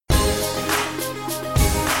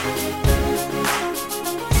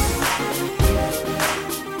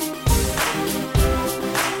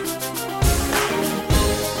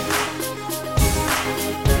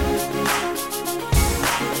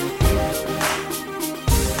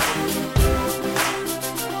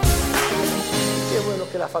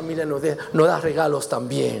la familia nos da regalos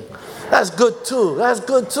también. That's good too. That's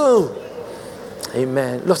good too.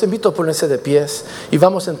 Amen. Los invito a ponerse de pies y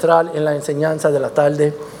vamos a entrar en la enseñanza de la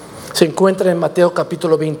tarde. Se encuentra en Mateo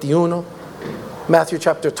capítulo 21. Matthew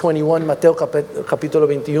chapter 21, Mateo capítulo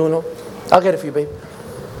 21. I'll get it for you, babe.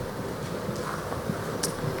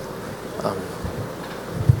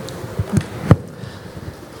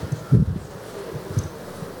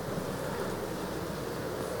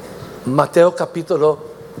 Mateo capítulo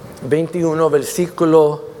 21,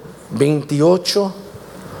 versículo 28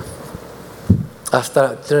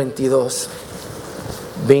 hasta 32.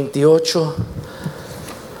 28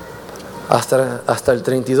 hasta el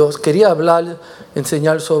 32. Quería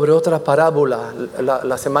enseñar sobre otra parábola.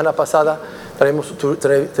 La semana pasada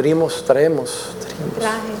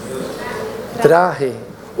traje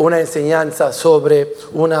una enseñanza sobre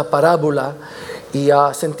una parábola y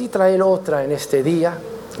sentí traer otra en este día.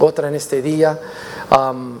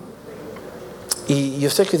 Y yo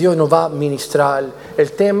sé que Dios nos va a ministrar.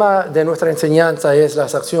 El tema de nuestra enseñanza es: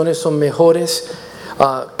 las acciones son mejores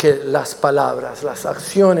que las palabras. Las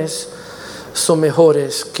acciones son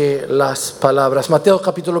mejores que las palabras. Mateo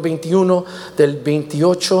capítulo 21, del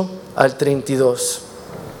 28 al 32.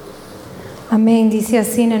 Amén. Dice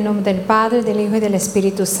así, en el nombre del Padre, del Hijo y del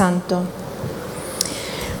Espíritu Santo.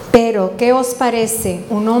 Pero, ¿qué os parece?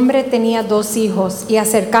 Un hombre tenía 2 hijos, y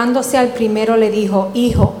acercándose al primero le dijo: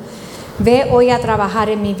 Hijo, ve hoy a trabajar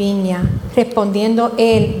en mi viña. Respondiendo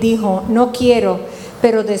él, dijo: No quiero.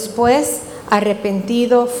 Pero después,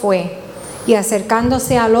 arrepentido, fue. Y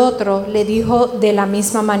acercándose al otro, le dijo de la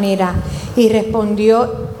misma manera. Y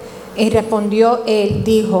respondió él,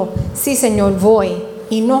 dijo: Sí, Señor, voy.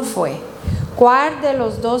 Y no fue. ¿Cuál de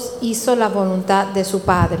los 2 hizo la voluntad de su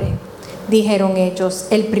padre? Dijeron ellos: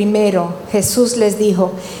 el primero. Jesús les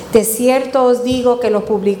dijo: de cierto os digo que los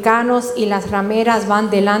publicanos y las rameras van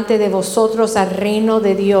delante de vosotros al reino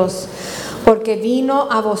de Dios. Porque vino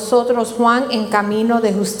a vosotros Juan en camino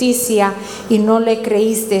de justicia y no le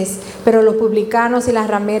creísteis, pero los publicanos y las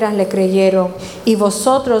rameras le creyeron. Y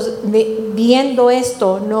vosotros, viendo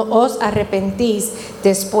esto, no os arrepentís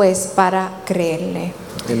después para creerle.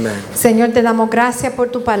 Amen. Señor, te damos gracias por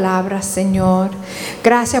tu palabra, Señor.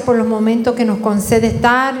 Gracias por los momentos que nos concede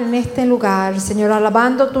estar en este lugar, Señor,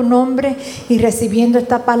 alabando tu nombre y recibiendo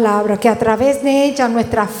esta palabra, que a través de ella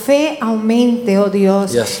nuestra fe aumente, oh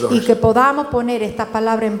Dios, Yes, Lord. y que podamos poner esta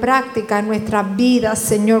palabra en práctica en nuestras vidas,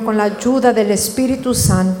 Señor, con la ayuda del Espíritu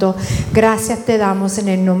Santo. Gracias te damos en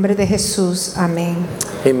el nombre de Jesús. Amén.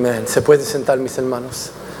 Amén. Se puede sentar, mis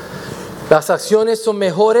hermanos. Las acciones son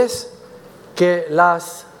mejores que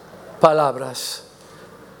las palabras.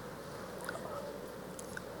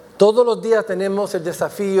 Todos los días tenemos el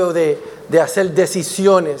desafío de hacer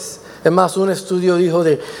decisiones. Es más, un estudio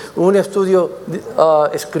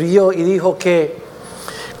escribió y dijo que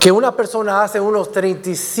una persona hace unos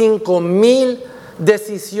 35,000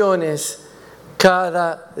 decisiones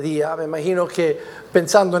cada día. Me imagino que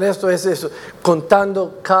pensando en esto es eso,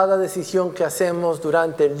 contando cada decisión que hacemos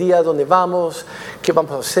durante el día, dónde vamos, qué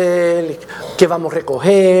vamos a hacer, qué vamos a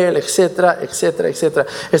recoger, etcétera, etcétera, etcétera.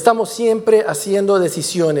 Estamos siempre haciendo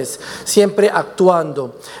decisiones, siempre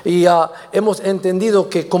actuando. Y hemos entendido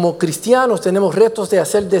que como cristianos tenemos retos de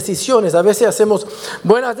hacer decisiones. A veces hacemos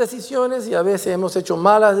buenas decisiones y a veces hemos hecho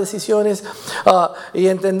malas decisiones. Y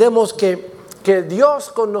entendemos que Dios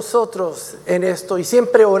con nosotros en esto, y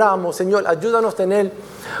siempre oramos: Señor, ayúdanos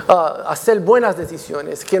a hacer buenas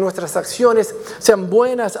decisiones, que nuestras acciones sean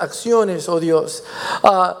buenas acciones, oh Dios.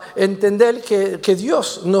 Entender que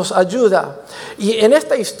Dios nos ayuda. Y en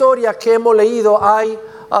esta historia que hemos leído hay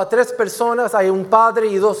 3 personas, hay un padre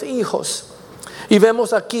y 2 hijos. Y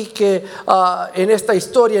vemos aquí que en esta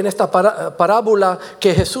historia, en esta parábola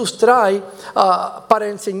que Jesús trae para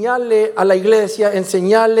enseñarle a la iglesia,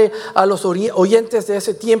 enseñarle a los oyentes de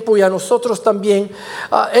ese tiempo y a nosotros también,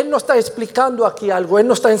 Él nos está explicando aquí algo, Él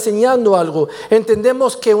nos está enseñando algo.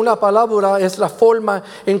 Entendemos que una parábola es la forma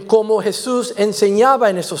en cómo Jesús enseñaba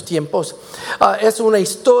en esos tiempos. Es una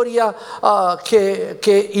historia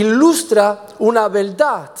que ilustra una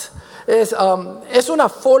verdad. Es una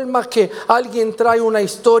forma que alguien trae una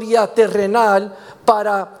historia terrenal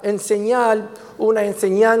para enseñar una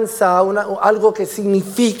enseñanza, algo que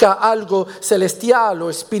significa algo celestial o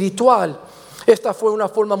espiritual. Esta fue una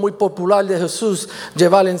forma muy popular de Jesús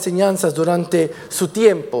llevar enseñanzas durante su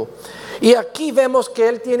tiempo. Y aquí vemos que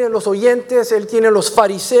Él tiene los oyentes, Él tiene los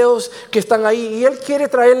fariseos que están ahí, y Él quiere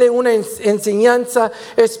traerle una enseñanza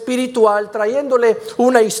espiritual, trayéndole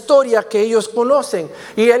una historia que ellos conocen.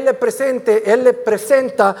 Y Él le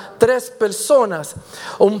presenta 3 personas,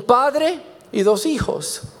 un padre y 2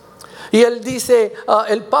 hijos. Y él dice,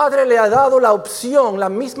 el padre le ha dado la opción, la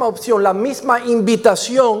misma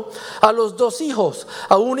invitación a los dos hijos.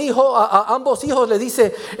 A ambos hijos le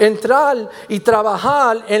dice, entrar y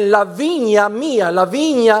trabajar en la viña mía, la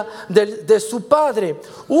viña de su padre.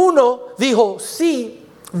 Uno dijo, sí,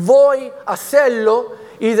 voy a hacerlo,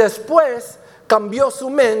 y después cambió su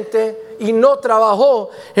mente y no trabajó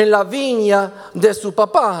en la viña de su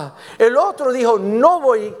papá. El otro dijo, no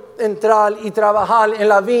voy a entrar y trabajar en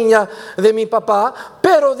la viña de mi papá,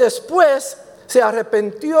 pero después se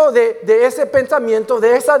arrepintió de ese pensamiento,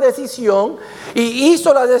 de esa decisión, y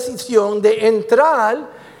hizo la decisión de entrar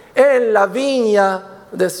en la viña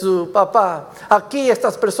de su papá. Aquí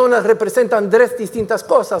estas personas representan tres distintas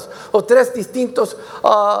cosas, o tres distintas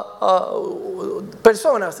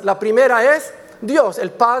personas. La primera es Dios.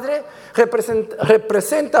 El Padre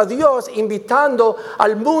representa a Dios invitando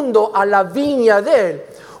al mundo a la viña de Él.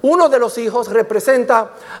 Uno de los hijos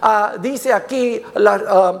representa, dice aquí,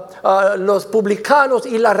 los publicanos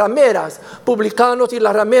y las rameras. Publicanos y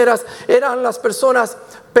las rameras eran las personas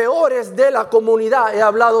peores de la comunidad. He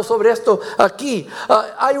hablado sobre esto aquí.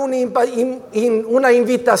 Hay una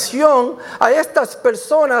invitación a estas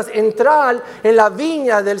personas a entrar en la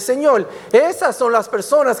viña del Señor. Esas son las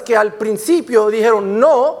personas que al principio dijeron,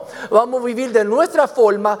 no, vamos a vivir de nuestra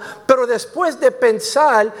forma, pero después de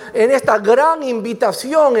pensar en esta gran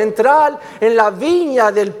invitación, entrar en la viña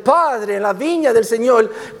del Padre, en la viña del Señor,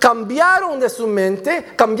 cambiaron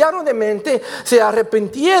de mente, se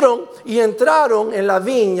arrepintieron y entraron en la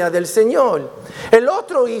viña del Señor. El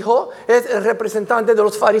otro hijo es el representante de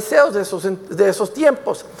los fariseos de esos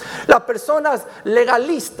tiempos. Las personas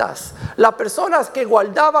legalistas, las personas que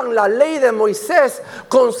guardaban la ley de Moisés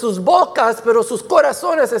con sus bocas, pero sus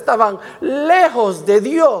corazones estaban lejos de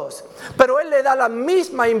Dios. Pero Él le da la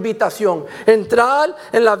misma invitación, entrar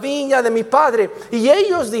en la viña de mi Padre. Y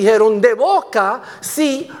ellos dijeron, de boca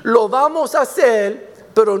sí lo vamos a hacer,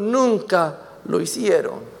 pero nunca lo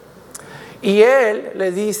hicieron. Y Él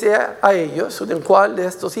le dice a ellos, ¿en cuál de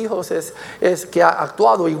estos hijos es que ha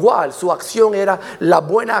actuado igual? Su acción era la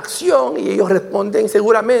buena acción, y ellos responden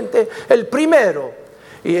seguramente el primero.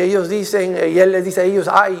 Y ellos dicen, y Él les dice a ellos,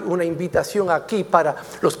 hay una invitación aquí para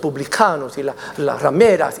los publicanos y las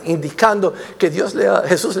rameras, indicando que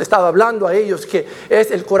Jesús le estaba hablando a ellos que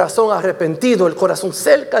es el corazón arrepentido, el corazón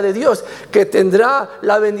cerca de Dios, que tendrá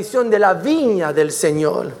la bendición de la viña del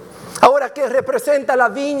Señor. Ahora, ¿qué representa la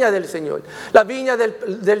viña del Señor? La viña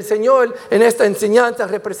del Señor en esta enseñanza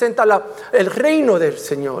representa el reino del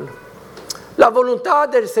Señor. La voluntad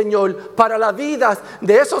del Señor para las vidas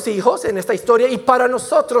de esos hijos en esta historia, y para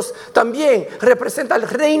nosotros también representa el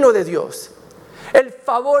reino de Dios, el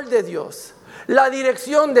favor de Dios, la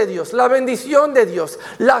dirección de Dios, la bendición de Dios,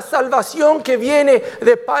 la salvación que viene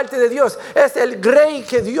de parte de Dios. Es el grey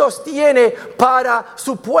que Dios tiene para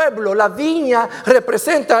su pueblo. La viña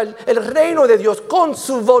representa el reino de Dios con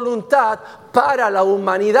su voluntad para la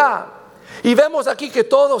humanidad. Y vemos aquí que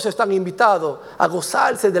todos están invitados a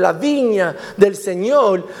gozarse de la viña del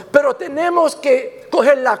Señor, pero tenemos que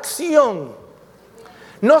coger la acción,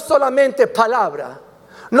 no solamente palabra.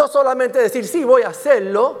 No solamente decir, sí, voy a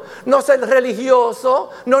hacerlo, no ser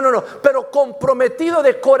religioso, no, pero comprometido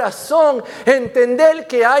de corazón, entender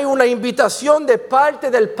que hay una invitación de parte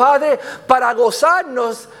del Padre para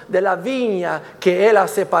gozarnos de la viña que Él ha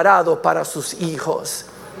separado para sus hijos.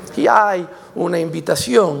 Y hay una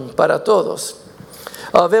invitación para todos.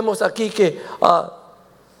 Vemos aquí que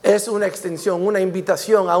es una extensión, una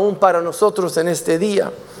invitación aún para nosotros en este día.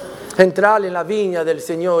 Entrar en la viña del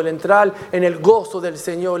Señor, entrar en el gozo del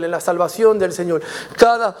Señor, en la salvación del Señor.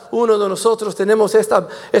 Cada uno de nosotros tenemos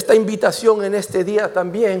esta invitación en este día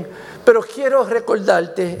también. Pero quiero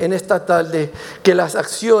recordarte en esta tarde que las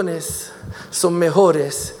acciones son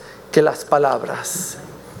mejores que las palabras.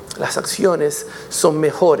 Las acciones son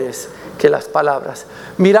mejores que las palabras.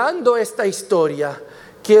 Mirando esta historia,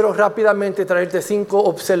 quiero rápidamente traerte 5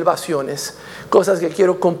 observaciones, cosas que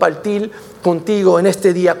quiero compartir contigo en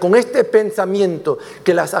este día, con este pensamiento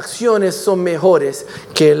que las acciones son mejores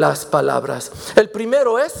que las palabras. El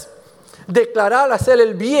primero es, declarar hacer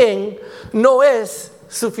el bien no es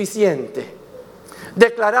suficiente.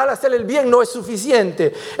 Declarar hacer el bien no es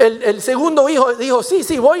suficiente. El segundo hijo dijo,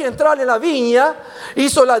 sí, voy a entrar en la viña,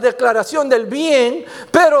 hizo la declaración del bien,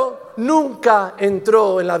 pero nunca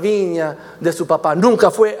entró en la viña de su papá, nunca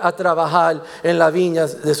fue a trabajar en la viña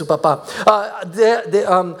de su papá.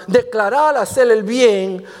 Declarar hacer el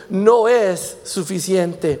bien no es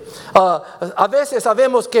suficiente. A veces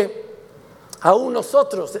sabemos que aún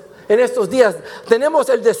nosotros en estos días. Tenemos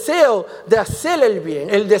el deseo de hacer el bien,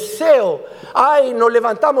 el deseo. Ay, nos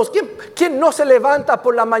levantamos. ¿Quién no se levanta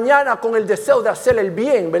por la mañana con el deseo de hacer el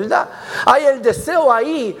bien, verdad? Hay el deseo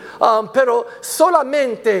ahí, pero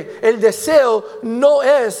solamente el deseo no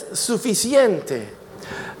es suficiente.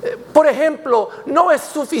 Por ejemplo, no es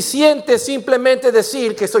suficiente simplemente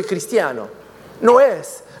decir que soy cristiano. No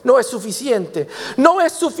es suficiente. No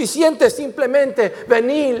es suficiente simplemente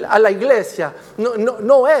venir a la iglesia.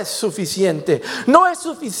 No es suficiente. No es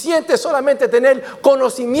suficiente solamente tener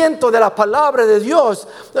conocimiento de la palabra de Dios.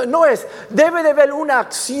 Debe de haber una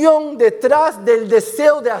acción detrás del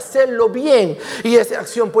deseo de hacerlo bien. Y esa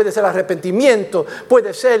acción puede ser arrepentimiento,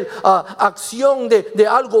 puede ser acción de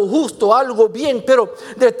algo justo, algo bien. Pero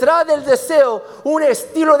detrás del deseo, un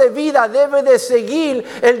estilo de vida debe de seguir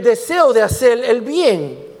el deseo de hacer el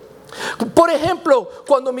bien. Por ejemplo,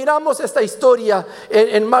 cuando miramos esta historia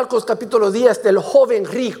en Marcos capítulo 10 del joven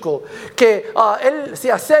rico, que él se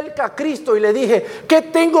acerca a Cristo y le dije, ¿qué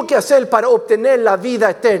tengo que hacer para obtener la vida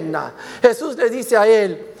eterna? Jesús le dice a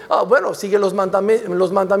él, bueno, sigue los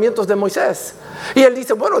mandamientos de Moisés. Y él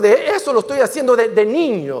dice, bueno, de eso lo estoy haciendo de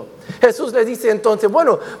niño. Jesús le dice entonces,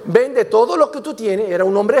 bueno, vende todo lo que tú tienes. Era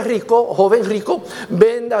un hombre rico, joven rico.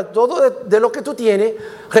 Venda todo de lo que tú tienes,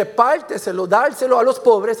 repárteselo, dárselo a los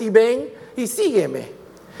pobres y ven y sígueme.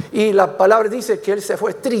 Y la palabra dice que él se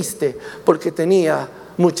fue triste porque tenía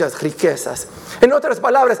muchas riquezas. En otras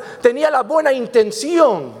palabras, tenía la buena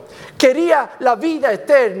intención. Quería la vida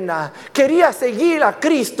eterna, quería seguir a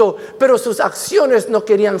Cristo, pero sus acciones no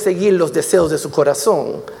querían seguir los deseos de su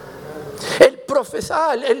corazón. El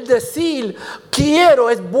profesar, el decir quiero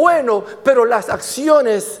es bueno, pero las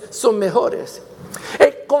acciones son mejores.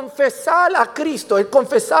 El confesar a Cristo, el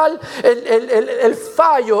confesar el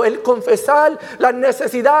fallo, el confesar la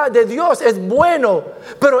necesidad de Dios es bueno,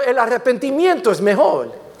 pero el arrepentimiento es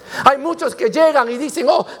mejor. Hay muchos que llegan y dicen,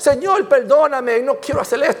 oh Señor, perdóname, no quiero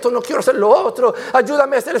hacer esto, no quiero hacer lo otro,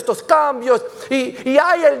 ayúdame a hacer estos cambios. Y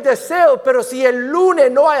hay el deseo, pero si el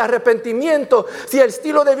lunes no hay arrepentimiento, si el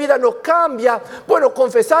estilo de vida no cambia, bueno,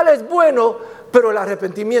 confesar es bueno, pero el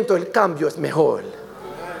arrepentimiento, el cambio es mejor.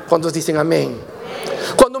 ¿Cuántos dicen amén?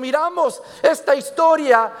 Cuando miramos esta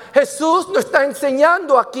historia, Jesús nos está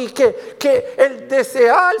enseñando aquí que el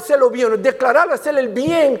desearse lo bien, declarar hacer el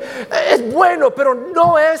bien es bueno, pero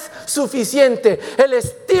no es suficiente. El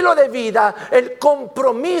estilo de vida, el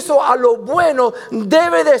compromiso a lo bueno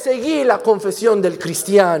debe de seguir la confesión del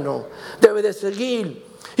cristiano, debe de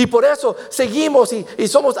seguir. Y por eso seguimos y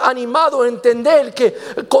somos animados a entender que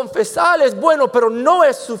confesar es bueno, pero no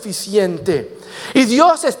es suficiente. Y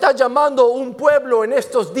Dios está llamando a un pueblo en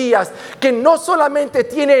estos días que no solamente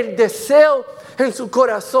tiene el deseo en su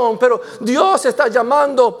corazón, pero Dios está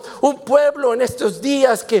llamando un pueblo en estos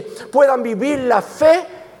días que puedan vivir la fe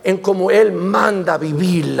en como Él manda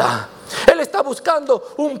vivirla. Él está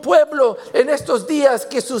buscando un pueblo en estos días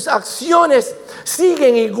que sus acciones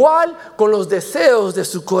siguen igual con los deseos de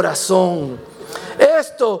su corazón.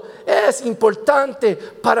 Esto es importante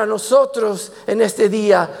para nosotros en este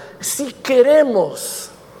día. Si queremos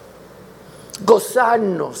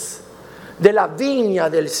gozarnos de la viña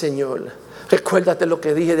del Señor, recuérdate lo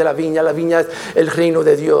que dije de la viña. La viña es el reino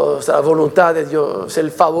de Dios, la voluntad de Dios,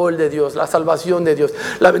 el favor de Dios, la salvación de Dios,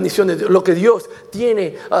 la bendición de Dios, lo que Dios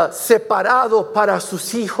tiene separado para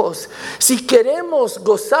sus hijos. Si queremos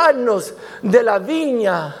gozarnos de la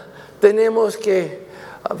viña, tenemos que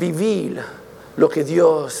vivir lo que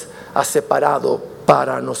Dios ha separado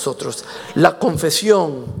para nosotros. La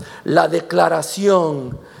confesión, la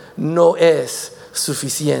declaración no es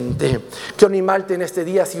suficiente. Quiero animarte en este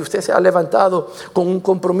día, si usted se ha levantado con un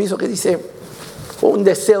compromiso que dice, un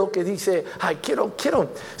deseo que dice, ay, quiero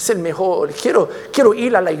ser mejor, quiero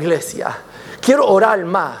ir a la iglesia, quiero orar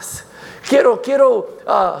más, quiero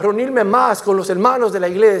reunirme más con los hermanos de la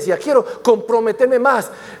iglesia, quiero comprometerme más.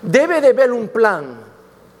 Debe de haber un plan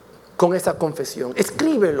con esa confesión.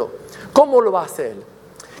 Escríbelo. ¿Cómo lo va a hacer?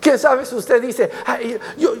 ¿Quién sabe si usted dice, ay,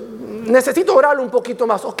 yo necesito orar un poquito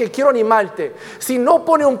más? Ok, quiero animarte. Si no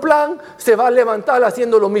pone un plan, se va a levantar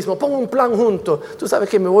haciendo lo mismo. Ponga un plan junto. Tú sabes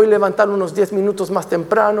que me voy a levantar unos 10 minutos más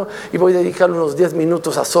temprano y voy a dedicar unos 10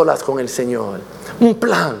 minutos a solas con el Señor. Un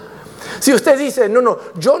plan. Si usted dice, no,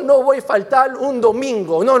 yo no voy a faltar un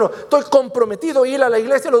domingo, no, estoy comprometido a ir a la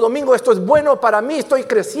iglesia los domingos, esto es bueno para mí, estoy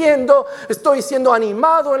creciendo, estoy siendo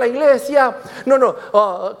animado en la iglesia,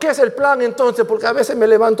 ¿qué es el plan entonces? Porque a veces me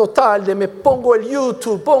levanto tarde, me pongo el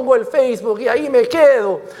YouTube, pongo el Facebook y ahí me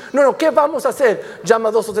quedo. ¿Qué vamos a hacer? Llama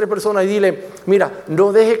a 2 o 3 personas y dile, mira,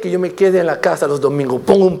 no deje que yo me quede en la casa los domingos,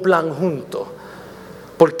 pongo un plan junto.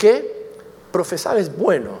 ¿Por qué? Profesar es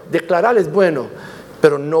bueno, declarar es bueno,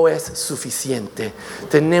 pero no es suficiente.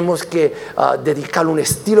 Tenemos que dedicar un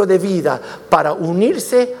estilo de vida para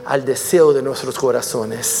unirse al deseo de nuestros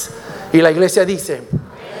corazones. Y la iglesia dice,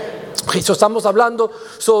 estamos hablando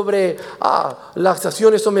sobre las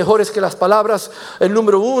acciones son mejores que las palabras. El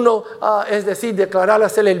número 1, es decir, declarar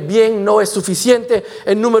hacer el bien no es suficiente.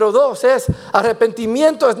 El número 2 es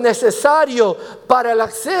arrepentimiento es necesario para el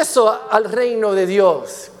acceso al reino de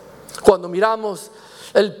Dios. Cuando miramos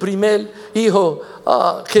el primer hijo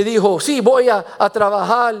que dijo, sí, voy a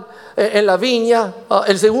trabajar en la viña.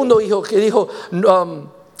 El segundo hijo que dijo,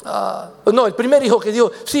 el primer hijo que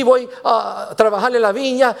dijo, sí, voy a trabajar en la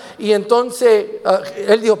viña. Y entonces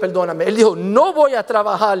él dijo, no voy a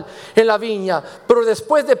trabajar en la viña. Pero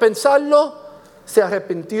después de pensarlo, se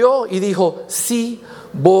arrepintió y dijo, sí,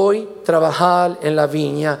 voy a trabajar en la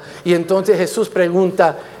viña. Y entonces Jesús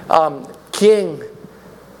pregunta, ¿quién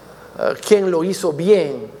lo hizo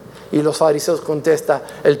bien? Y los fariseos contestan,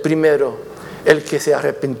 el primero, el que se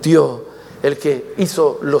arrepintió, el que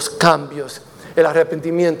hizo los cambios. El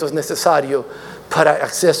arrepentimiento es necesario para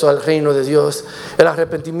acceso al reino de Dios. El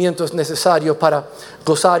arrepentimiento es necesario para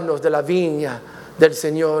gozarnos de la viña del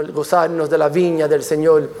Señor, gozarnos de la viña del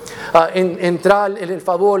Señor, entrar en el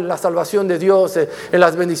favor, la salvación de Dios, en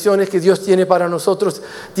las bendiciones que Dios tiene para nosotros.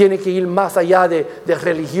 Tiene que ir más allá de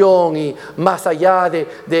religión y más allá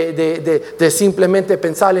de simplemente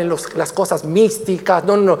pensar en las cosas místicas.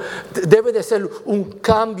 No, debe de ser un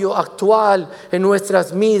cambio actual en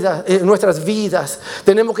nuestras vidas.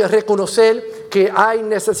 Tenemos que reconocer que hay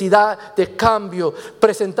necesidad de cambio,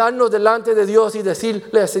 presentarnos delante de Dios y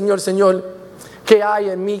decirle al Señor, ¿qué hay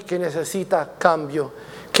en mí que necesita cambio?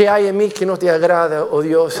 ¿Qué hay en mí que no te agrada, oh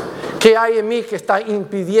Dios? ¿Qué hay en mí que está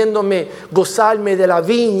impidiéndome gozarme de la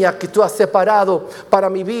viña que tú has separado para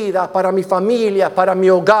mi vida, para mi familia, para mi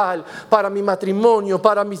hogar, para mi matrimonio,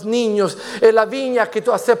 para mis niños? Es la viña que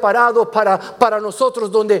tú has separado para nosotros,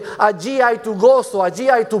 donde allí hay tu gozo, allí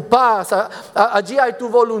hay tu paz, allí hay tu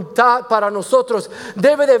voluntad para nosotros.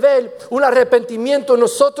 Debe de haber un arrepentimiento en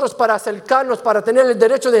nosotros para acercarnos, para tener el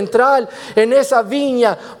derecho de entrar en esa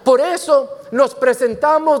viña. Por eso nos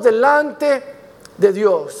presentamos delante de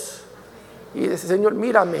Dios y dice, Señor,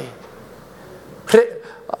 mírame,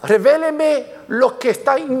 revéleme lo que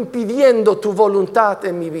está impidiendo tu voluntad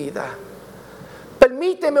en mi vida.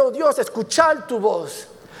 Permíteme, oh Dios, escuchar tu voz,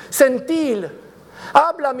 sentir,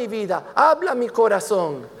 habla mi vida, habla mi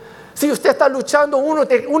corazón. Si usted está luchando,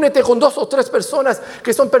 únete con 2 o 3 personas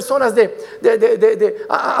que son personas de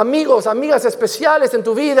amigos, amigas especiales en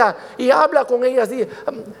tu vida, y habla con ellas.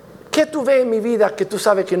 ¿Qué tú ves en mi vida que tú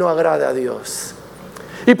sabes que no agrada a Dios?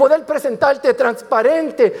 Y poder presentarte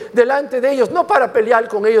transparente delante de ellos, no para pelear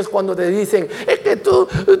con ellos cuando te dicen, es que tú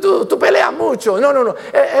peleas mucho. No,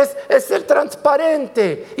 es ser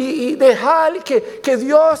transparente y dejar que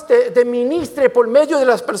Dios te ministre por medio de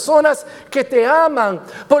las personas que te aman,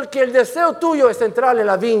 porque el deseo tuyo es entrar en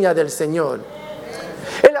la viña del Señor.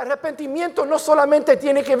 El arrepentimiento no solamente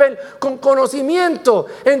tiene que ver con conocimiento.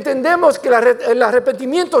 Entendemos que el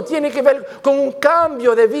arrepentimiento tiene que ver con un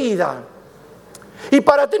cambio de vida. Y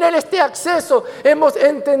para tener este acceso hemos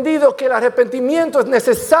entendido que el arrepentimiento es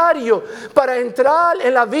necesario para entrar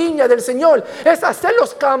en la viña del Señor. Es hacer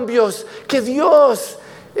los cambios que Dios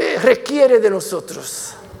requiere de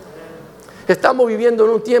nosotros. Estamos viviendo en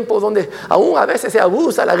un tiempo donde aún a veces se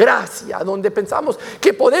abusa la gracia, donde pensamos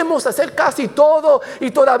que podemos hacer casi todo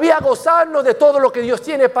y todavía gozarnos de todo lo que Dios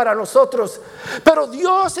tiene para nosotros. Pero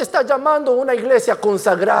Dios está llamando a una iglesia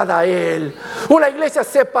consagrada a Él, una iglesia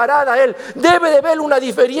separada a Él. Debe de haber una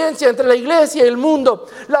diferencia entre la iglesia y el mundo.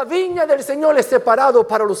 La viña del Señor es separado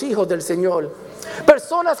para los hijos del Señor.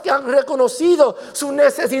 Personas que han reconocido su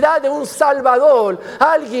necesidad de un Salvador,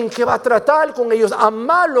 alguien que va a tratar con ellos,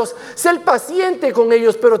 amarlos, ser paciente con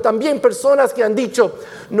ellos, pero también personas que han dicho,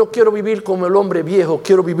 no quiero vivir como el hombre viejo,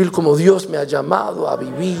 quiero vivir como Dios me ha llamado a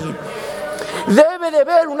vivir. Debe de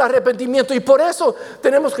haber un arrepentimiento y por eso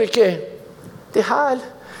tenemos que dejar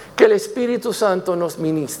que el Espíritu Santo nos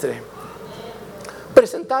ministre,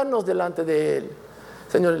 presentarnos delante de Él.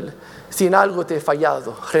 Señor, si en algo te he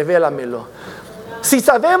fallado, revélamelo. Si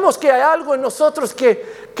sabemos que hay algo en nosotros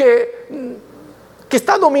que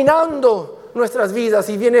está dominando nuestras vidas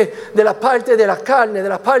y viene de la parte de la carne, de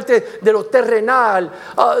la parte de lo terrenal,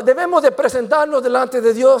 debemos de presentarnos delante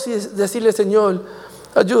de Dios y decirle, Señor,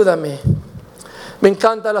 ayúdame. Me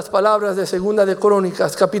encantan las palabras de Segunda de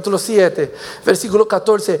Crónicas, capítulo 7, versículo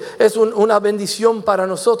 14. Es una bendición para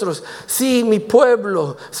nosotros. Si mi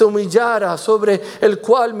pueblo se humillara, sobre el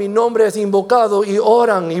cual mi nombre es invocado, y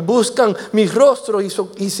oran y buscan mi rostro, y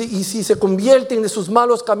si se convierten de sus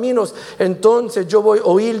malos caminos, entonces yo voy a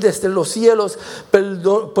oír desde los cielos,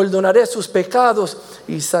 perdonaré sus pecados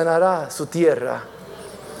y sanará su tierra.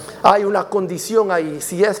 Hay una condición ahí.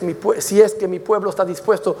 Si es que mi pueblo está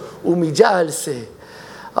dispuesto a humillarse,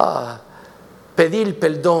 a pedir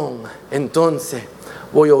perdón, entonces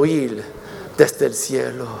voy a oír desde el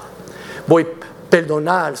cielo. Voy a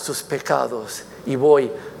perdonar sus pecados y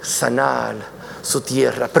voy a sanar su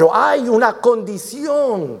tierra. Pero hay una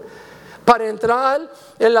condición. Para entrar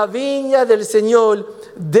en la viña del Señor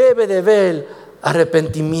debe de haber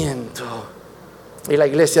arrepentimiento. Y la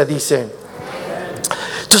iglesia dice,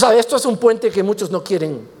 tú sabes, esto es un puente que muchos no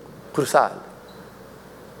quieren cruzar.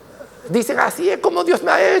 Dicen, así es como Dios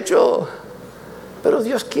me ha hecho. Pero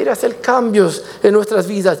Dios quiere hacer cambios en nuestras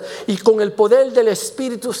vidas. Y con el poder del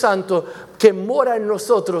Espíritu Santo que mora en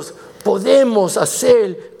nosotros, podemos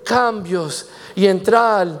hacer cambios y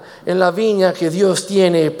entrar en la viña que Dios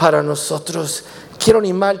tiene para nosotros. Quiero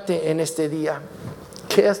animarte en este día.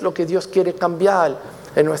 ¿Qué es lo que Dios quiere cambiar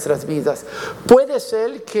en nuestras vidas? Puede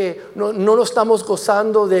ser que no estamos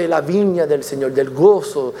gozando de la viña del Señor, del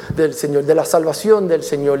gozo del Señor, de la salvación del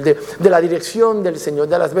Señor, de la dirección del Señor,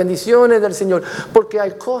 de las bendiciones del Señor, porque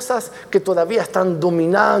hay cosas que todavía están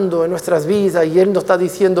dominando en nuestras vidas, y Él nos está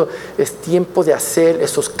diciendo, es tiempo de hacer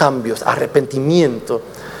esos cambios, arrepentimiento.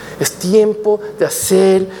 Es tiempo de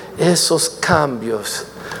hacer esos cambios.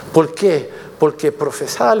 ¿Por qué? Porque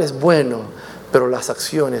profesar es bueno, pero las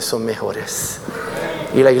acciones son mejores.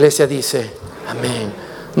 Y la iglesia dice, amén.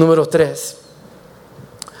 Número 3.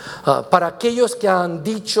 Para aquellos que han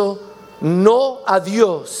dicho no a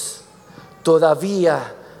Dios,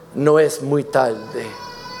 todavía no es muy tarde.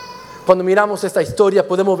 Cuando miramos esta historia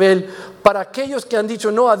podemos ver, para aquellos que han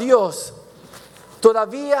dicho no a Dios,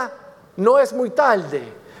 todavía no es muy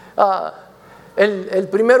tarde. El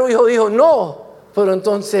primer hijo dijo no, pero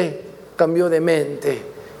entonces cambió de mente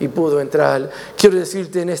y pudo entrar. Quiero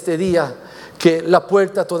decirte en este día que la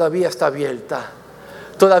puerta todavía está abierta.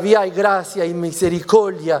 Todavía hay gracia y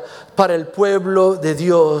misericordia para el pueblo de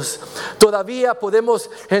Dios. Todavía podemos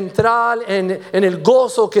entrar en el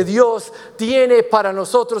gozo que Dios tiene para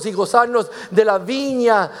nosotros y gozarnos de la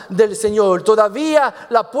viña del Señor. Todavía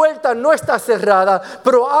la puerta no está cerrada,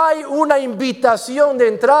 pero hay una invitación de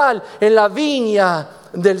entrar en la viña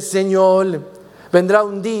del Señor. Vendrá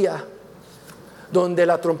un día donde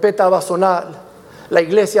la trompeta va a sonar, la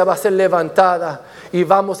iglesia va a ser levantada y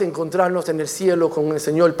vamos a encontrarnos en el cielo con el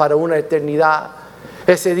Señor para una eternidad.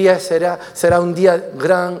 Ese día será un día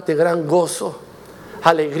de gran gozo,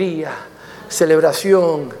 alegría,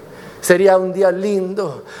 celebración. Sería un día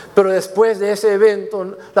lindo. Pero después de ese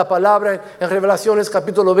evento, la palabra en Revelaciones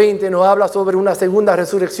capítulo 20 nos habla sobre una segunda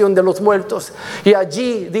resurrección de los muertos. Y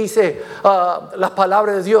allí dice la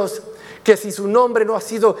palabra de Dios, que si su nombre no ha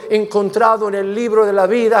sido encontrado en el libro de la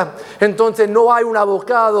vida, entonces no hay un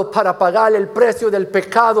abogado para pagar el precio del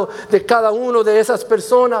pecado de cada uno de esas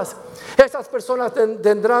personas. Esas personas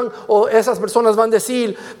tendrán, o esas personas van a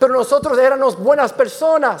decir, pero nosotros éramos buenas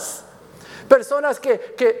personas. Personas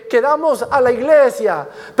que damos a la iglesia,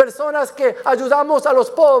 personas que ayudamos a los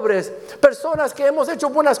pobres, personas que hemos hecho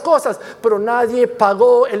buenas cosas, pero nadie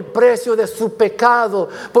pagó el precio de su pecado,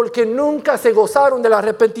 porque nunca se gozaron del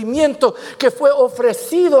arrepentimiento que fue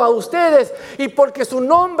ofrecido a ustedes, y porque su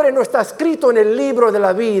nombre no está escrito en el libro de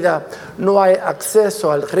la vida, no hay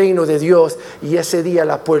acceso al reino de Dios, y ese día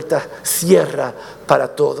la puerta cierra para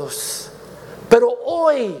todos. Pero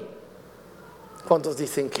hoy, ¿cuántos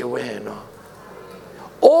dicen que bueno?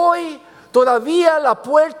 Hoy todavía la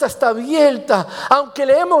puerta está abierta. Aunque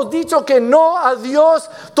le hemos dicho que no a Dios,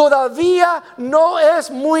 todavía no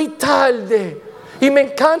es muy tarde. Y me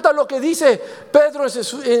encanta lo que dice Pedro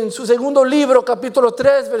en su segundo libro, capítulo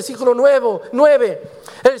 3, versículo 9.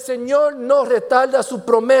 El Señor no retarda su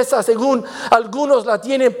promesa, según algunos la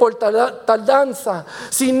tienen por tardanza,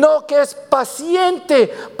 sino que es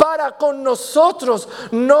paciente para con nosotros,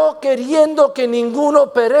 no queriendo que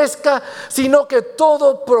ninguno perezca, sino que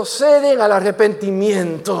todo proceden al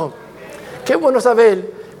arrepentimiento. Qué bueno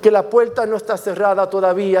saber que la puerta no está cerrada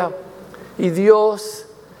todavía, y Dios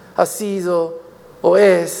ha sido o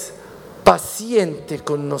es paciente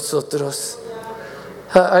con nosotros.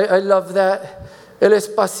 I love that. Él es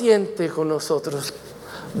paciente con nosotros.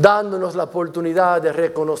 dándonos la oportunidad de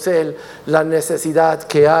reconocer la necesidad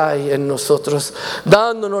que hay en nosotros,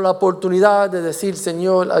 dándonos la oportunidad de decir,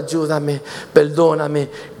 Señor, ayúdame, perdóname,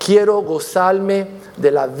 quiero gozarme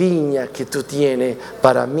de la viña que tú tienes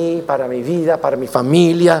para mí, para mi vida, para mi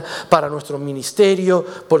familia, para nuestro ministerio,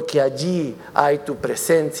 porque allí hay tu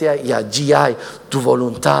presencia y allí hay tu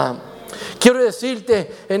voluntad. Quiero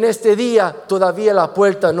decirte, en este día todavía la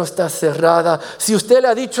puerta no está cerrada. Si usted le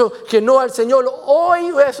ha dicho que no al Señor,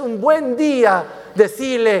 hoy es un buen día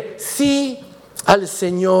decirle sí al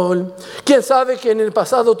Señor. Quién sabe que en el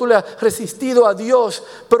pasado tú le has resistido a Dios,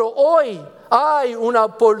 pero hoy hay una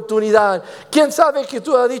oportunidad. Quién sabe que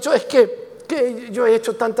tú has dicho, es que yo he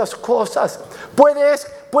hecho tantas cosas.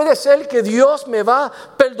 Puede ser que Dios me va a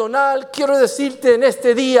perdonar. Quiero decirte en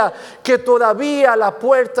este día que todavía la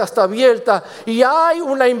puerta está abierta y hay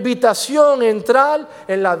una invitación a entrar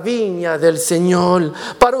en la viña del Señor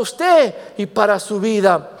para usted y para su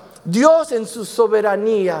vida. Dios en su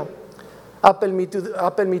soberanía ha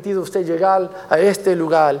permitido usted llegar a este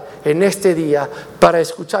lugar en este día para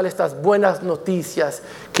escuchar estas buenas noticias,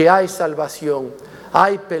 que hay salvación,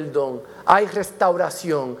 hay perdón, hay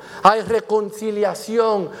restauración, hay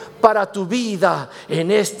reconciliación para tu vida en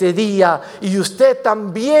este día, y usted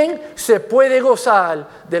también se puede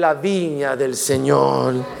gozar de la viña del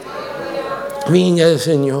Señor. Viña del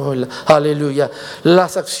Señor, aleluya.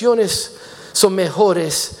 Las acciones son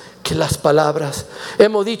mejores que las palabras.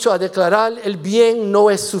 Hemos dicho, a declarar el bien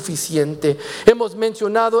no es suficiente. Hemos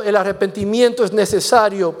mencionado el arrepentimiento es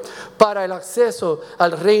necesario para el acceso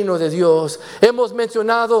al reino de Dios. Hemos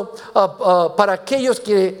mencionado para aquellos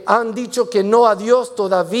que han dicho que no a Dios,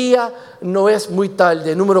 todavía no es muy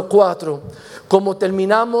tarde. Número 4, ¿cómo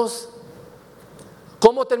terminamos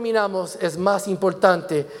es más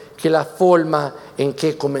importante que la forma en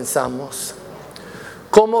que comenzamos?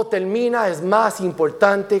 Cómo termina es más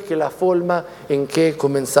importante que la forma en que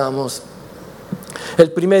comenzamos.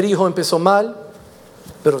 El primer hijo empezó mal,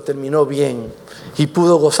 pero terminó bien y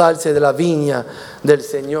pudo gozarse de la viña del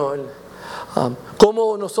Señor.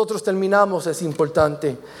 Cómo nosotros terminamos es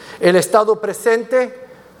importante. El estado presente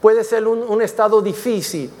puede ser un estado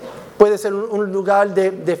difícil, puede ser un lugar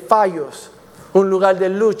de fallos, un lugar de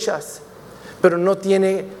luchas, pero no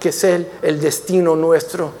tiene que ser el destino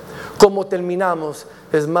nuestro. Cómo terminamos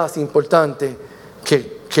es más importante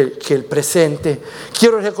que el presente.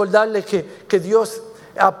 Quiero recordarle que Dios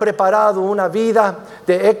ha preparado una vida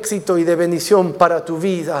de éxito y de bendición para tu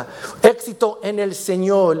vida. Éxito en el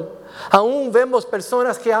Señor. Aún vemos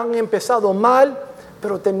personas que han empezado mal,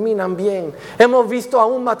 pero terminan bien. Hemos visto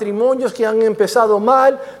aún matrimonios que han empezado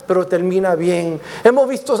mal, pero terminan bien. Hemos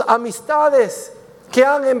visto amistades que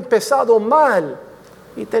han empezado mal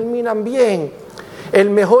y terminan bien. El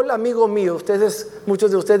mejor amigo mío, muchos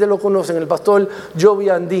de ustedes lo conocen, el pastor Joey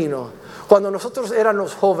Andino. Cuando nosotros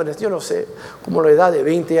éramos jóvenes, yo no sé, como la edad de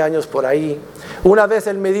 20 años por ahí, una vez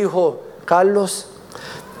él me dijo, Carlos,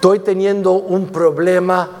 estoy teniendo un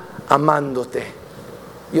problema amándote.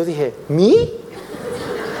 Yo dije, ¿me?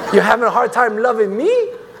 You're having a hard time loving me?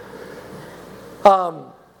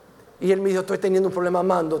 Y él me dijo, estoy teniendo un problema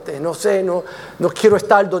amándote. No sé, no quiero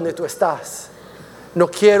estar donde tú estás. No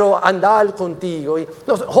quiero andar contigo. Y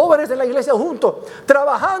los jóvenes de la iglesia juntos,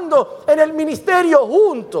 trabajando en el ministerio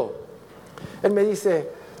juntos. Él me dice,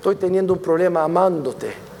 estoy teniendo un problema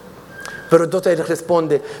amándote. Pero entonces él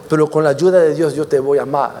responde, pero con la ayuda de Dios yo te voy a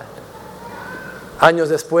amar. Años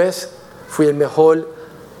después fui el mejor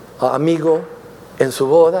amigo en su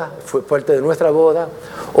boda, fue parte de nuestra boda.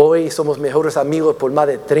 Hoy somos mejores amigos por más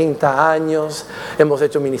de 30 años. Hemos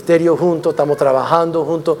hecho ministerio juntos, estamos trabajando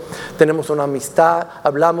juntos, tenemos una amistad,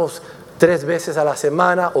 hablamos 3 veces a la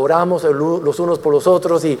semana, oramos los unos por los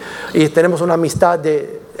otros y tenemos una amistad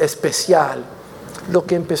especial. Lo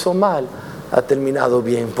que empezó mal ha terminado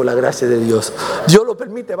bien por la gracia de Dios. Dios lo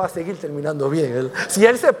permite, va a seguir terminando bien. Si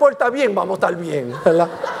Él se porta bien, vamos a estar bien, ¿verdad?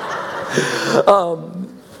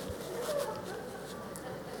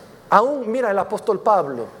 Aún, mira, el apóstol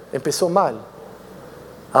Pablo empezó mal.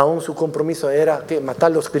 Aún su compromiso era que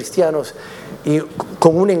matar a los cristianos, y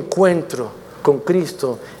con un encuentro con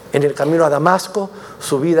Cristo en el camino a Damasco,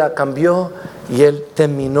 su vida cambió y él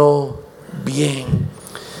terminó bien.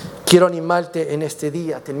 Quiero animarte en este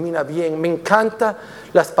día, termina bien. Me encantan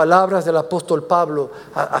las palabras del apóstol Pablo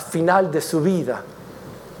al final de su vida.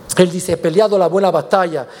 Él dice, he peleado la buena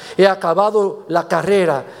batalla, he acabado la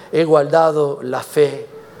carrera, he guardado la fe.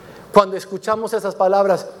 Cuando escuchamos esas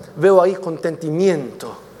palabras, veo ahí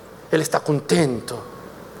contentimiento. Él está contento.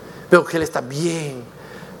 Veo que él está bien.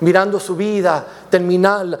 Mirando su vida,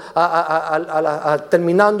 terminando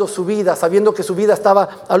su vida, sabiendo que su vida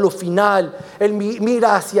estaba a lo final. Él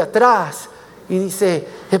mira hacia atrás y dice,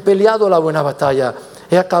 he peleado la buena batalla,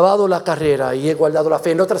 he acabado la carrera y he guardado la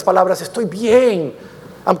fe. En otras palabras, estoy bien,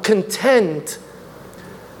 I'm content.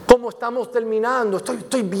 ¿Cómo estamos terminando?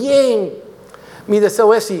 Estoy bien. Mi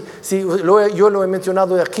deseo es, yo lo he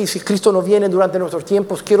mencionado de aquí, si Cristo no viene durante nuestros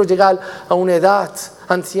tiempos, quiero llegar a una edad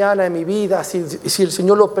anciana en mi vida, si el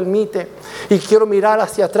Señor lo permite, y quiero mirar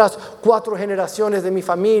hacia atrás 4 generaciones de mi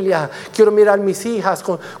familia, quiero mirar mis hijas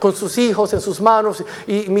con sus hijos en sus manos,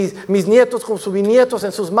 y mis nietos con sus bisnietos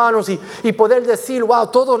en sus manos, y poder decir, wow,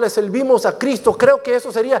 todos le servimos a Cristo. Creo que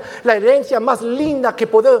eso sería la herencia más linda que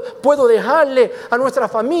puedo dejarle a nuestra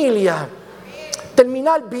familia.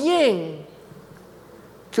 Terminar bien.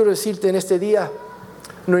 Quiero decirte en este día,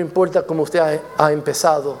 no importa cómo usted ha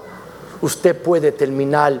empezado, usted puede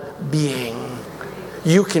terminar bien.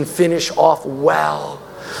 You can finish off well.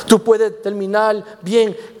 Tú puedes terminar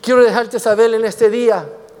bien. Quiero dejarte saber en este día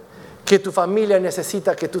que tu familia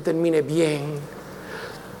necesita que tú termines bien.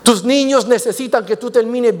 Tus niños necesitan que tú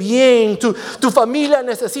termines bien. Tu familia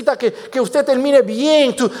necesita que usted termine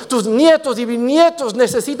bien. Tus nietos y bisnietos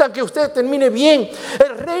necesitan que usted termine bien.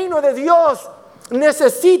 El reino de Dios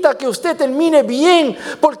necesita que usted termine bien,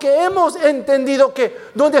 porque hemos entendido que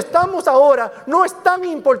donde estamos ahora no es tan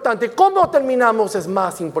importante. Cómo terminamos es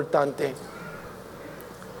más importante.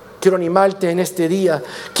 Quiero animarte en este día.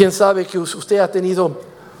 Quién sabe que usted ha tenido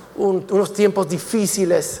unos tiempos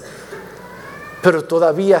difíciles, pero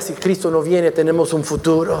todavía, si Cristo no viene, tenemos un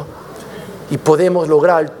futuro y podemos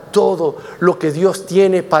lograr todo lo que Dios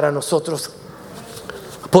tiene para nosotros.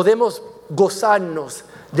 Podemos gozarnos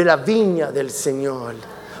de la viña del Señor,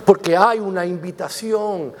 porque hay una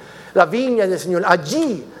invitación. La viña del Señor,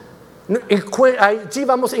 allí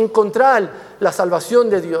vamos a encontrar la salvación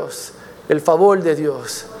de Dios, el favor de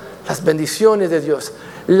Dios, las bendiciones de Dios,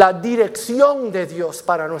 la dirección de Dios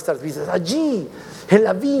para nuestras vidas. Allí, en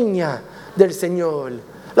la viña del Señor.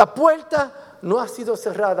 La puerta no ha sido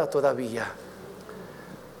cerrada todavía.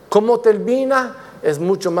 ¿Cómo termina? Es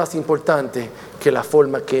mucho más importante que la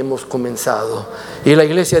forma que hemos comenzado. Y la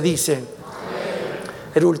iglesia dice,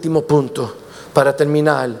 el último punto, para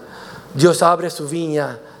terminar, Dios abre su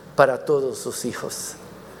viña para todos sus hijos.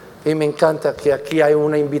 Y me encanta que aquí hay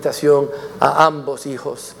una invitación a ambos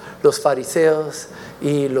hijos, los fariseos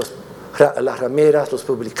y las rameras, los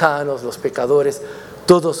publicanos, los pecadores,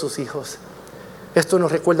 todos sus hijos. Esto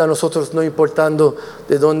nos recuerda a nosotros, no importando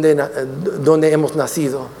de dónde hemos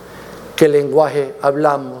nacido, qué lenguaje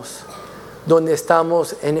hablamos, dónde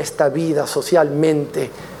estamos en esta vida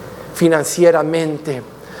socialmente, financieramente,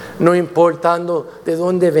 no importando de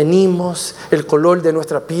dónde venimos, el color de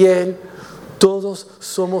nuestra piel, todos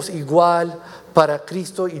somos igual para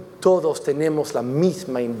Cristo y todos tenemos la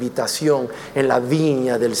misma invitación en la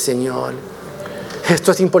viña del Señor.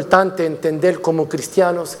 Esto es importante entender como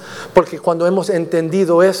cristianos, porque cuando hemos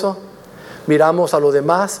entendido eso, miramos a los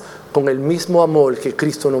demás con el mismo amor que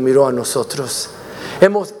Cristo nos miró a nosotros.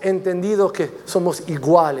 Hemos entendido que somos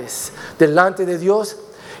iguales delante de Dios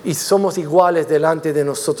y somos iguales delante de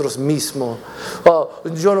nosotros mismos.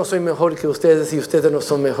 Yo no soy mejor que ustedes y ustedes no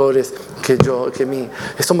son mejores que mí.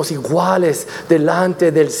 Somos iguales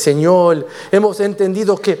delante del Señor. Hemos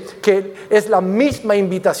entendido que es la misma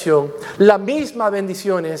invitación, la misma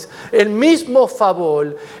bendiciones, el mismo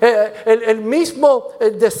favor, el mismo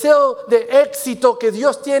deseo de éxito que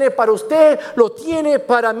Dios tiene para usted, lo tiene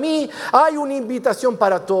para mí. Hay una invitación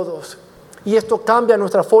para todos. Y esto cambia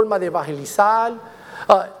nuestra forma de evangelizar.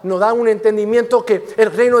 Nos da un entendimiento que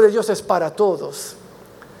el reino de Dios es para todos,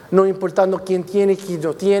 no importando quién tiene, quién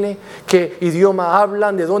no tiene, qué idioma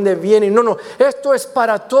hablan, de dónde vienen. No, esto es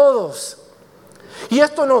para todos. Y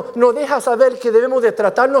esto nos deja saber que debemos de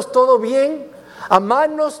tratarnos todo bien,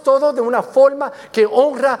 amarnos todos de una forma que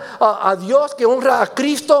honra a Dios, que honra a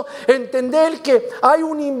Cristo. Entender que hay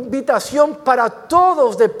una invitación para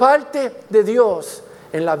todos de parte de Dios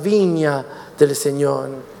en la viña del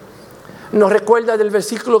Señor. Nos recuerda del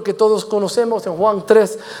versículo que todos conocemos en Juan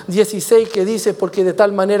 3:16, que dice: porque de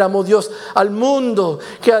tal manera amó Dios al mundo,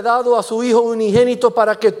 que ha dado a su Hijo unigénito,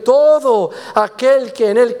 para que todo aquel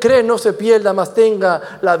que en Él cree no se pierda, mas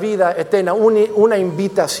tenga la vida eterna. Una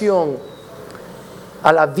invitación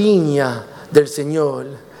a la viña del Señor.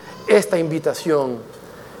 Esta invitación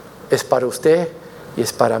es para usted y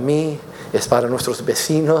es para mí, es para nuestros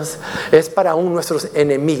vecinos, es para nuestros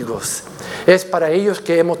enemigos, es para ellos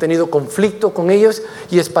que hemos tenido conflicto con ellos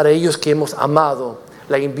y es para ellos que hemos amado.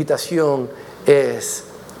 La invitación es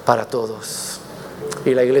para todos.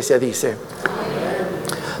 Y la iglesia dice,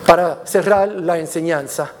 para cerrar la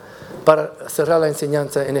enseñanza, para cerrar la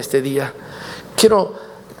enseñanza en este día, quiero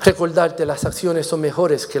recordarte: las acciones son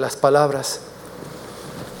mejores que las palabras.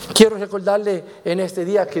 Quiero recordarle en este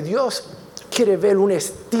día que Dios quiere ver un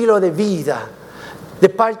estilo de vida de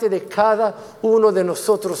parte de cada uno de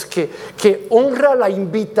nosotros que honra la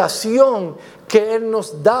invitación que Él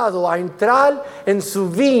nos ha dado a entrar en su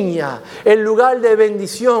viña, el lugar de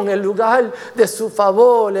bendición, el lugar de su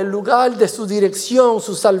favor, el lugar de su dirección,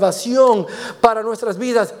 su salvación para nuestras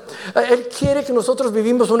vidas. Él quiere que nosotros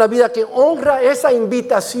vivimos una vida que honra esa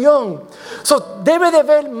invitación. Debe de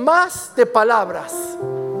haber más de palabras,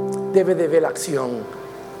 debe de haber acción.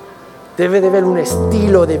 Debe de haber un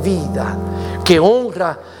estilo de vida que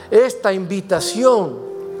honra esta invitación.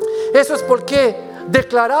 Eso es porque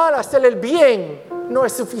declarar hacer el bien no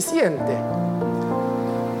es suficiente.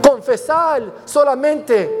 Confesar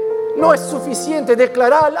solamente no es suficiente.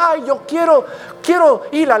 Declarar: ay, yo quiero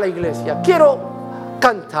ir a la iglesia, quiero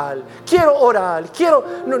cantar, quiero orar,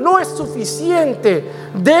 no es suficiente.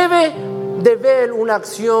 Debe de haber una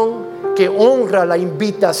acción que honra la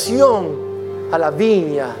invitación a la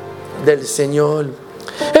viña del Señor.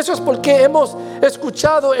 Eso es porque hemos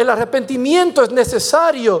escuchado: el arrepentimiento es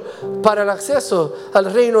necesario para el acceso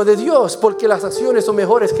al reino de Dios, porque las acciones son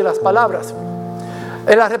mejores que las palabras.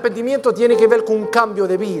 El arrepentimiento tiene que ver con un cambio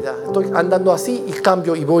de vida. Estoy andando así y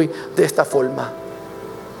cambio y voy de esta forma.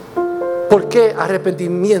 ¿Por qué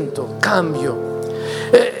arrepentimiento? Cambio.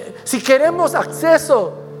 Si queremos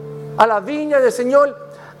acceso a la viña del Señor,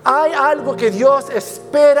 hay algo que Dios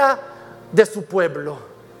espera de su pueblo: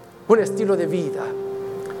 un estilo de vida.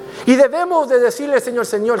 Y debemos de decirle: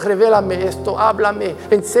 Señor, revélame esto, háblame,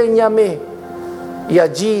 enséñame. Y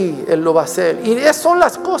allí Él lo va a hacer. Y esas son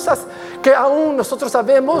las cosas que aún nosotros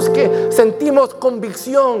sabemos, que sentimos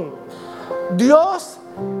convicción. Dios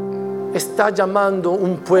está llamando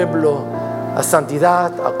un pueblo a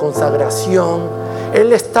santidad, a consagración.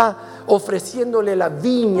 Él está ofreciéndole la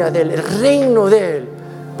viña del reino de Él.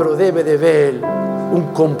 Pero debe de haber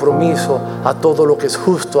un compromiso a todo lo que es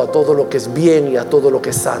justo, a todo lo que es bien y a todo lo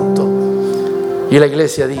que es santo. Y la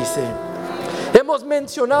iglesia dice: hemos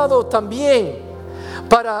mencionado también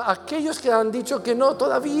para aquellos que han dicho que no,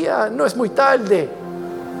 todavía no es muy tarde.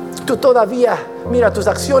 Tú todavía, mira, tus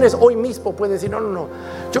acciones hoy mismo pueden decir: no,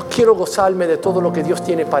 yo quiero gozarme de todo lo que Dios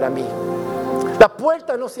tiene para mí. La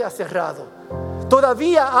puerta no se ha cerrado.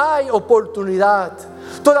 Todavía hay oportunidad.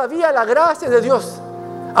 Todavía la gracia de Dios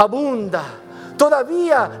abunda.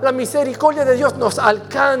 Todavía la misericordia de Dios nos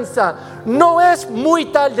alcanza. No es muy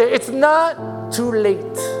tarde. It's not too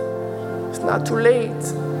late. It's not too late.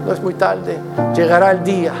 No es muy tarde. Llegará el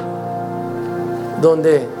día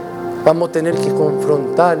donde vamos a tener que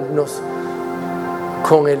confrontarnos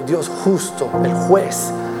con el Dios justo, el juez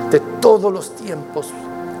de todos los tiempos.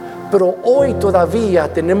 Pero hoy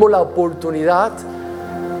todavía tenemos la oportunidad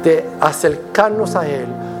de acercarnos a Él,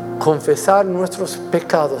 confesar nuestros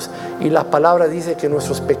pecados, y la palabra dice que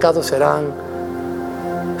nuestros pecados serán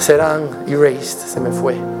erased, se me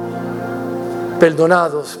fue,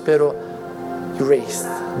 perdonados, pero erased,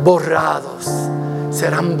 borrados,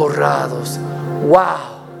 serán borrados.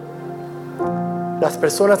 Wow. Las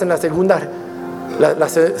personas en la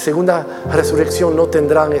segunda resurrección no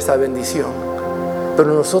tendrán esa bendición,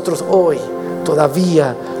 pero nosotros hoy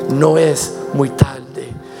todavía no es muy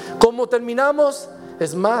tarde. ¿Cómo terminamos?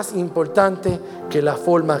 Es más importante que la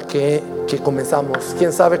forma que comenzamos.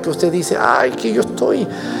 Quién sabe que usted dice: ay, que yo estoy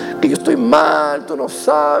mal, tú no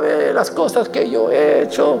sabes las cosas que yo he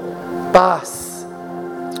hecho. Paz,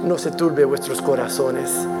 no se turbe vuestros corazones.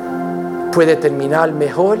 Puede terminar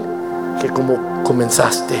mejor que como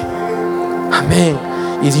comenzaste. Amén.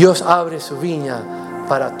 Y Dios abre su viña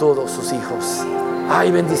para todos sus hijos.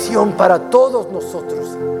 Hay bendición para todos nosotros.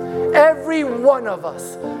 Every one of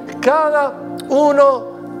us, cada uno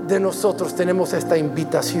de nosotros tenemos esta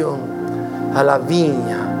invitación a la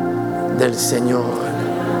viña del Señor.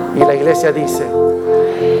 Y la iglesia dice: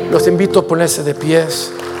 los invito a ponerse de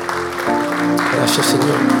pies. Gracias,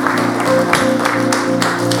 Señor.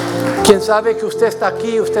 Quien sabe que usted está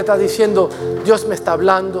aquí, usted está diciendo: Dios me está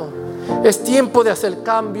hablando. Es tiempo de hacer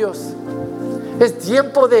cambios. Es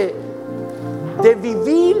tiempo de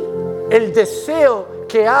vivir el deseo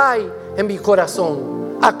que hay en mi corazón.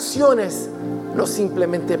 Acciones, no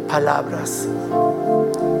simplemente palabras.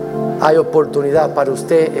 Hay oportunidad para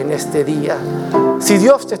usted en este día. Si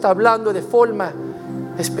Dios te está hablando de forma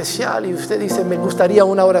especial y usted dice: me gustaría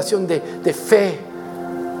una oración de fe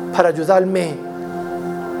para ayudarme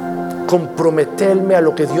a comprometerme a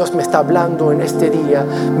lo que Dios me está hablando en este día,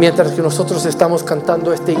 mientras que nosotros estamos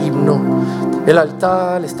cantando este himno, el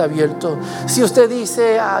altar está abierto. Si usted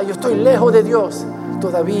dice: yo estoy lejos de Dios,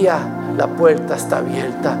 todavía la puerta está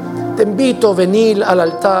abierta. Te invito a venir al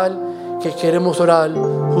altar, que queremos orar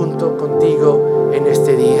junto contigo en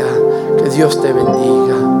este día. Que Dios te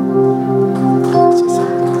bendiga.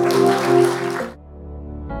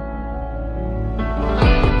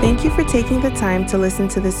 Thank you for taking the time to listen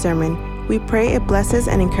to this sermon. We pray it blesses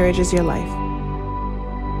and encourages your life.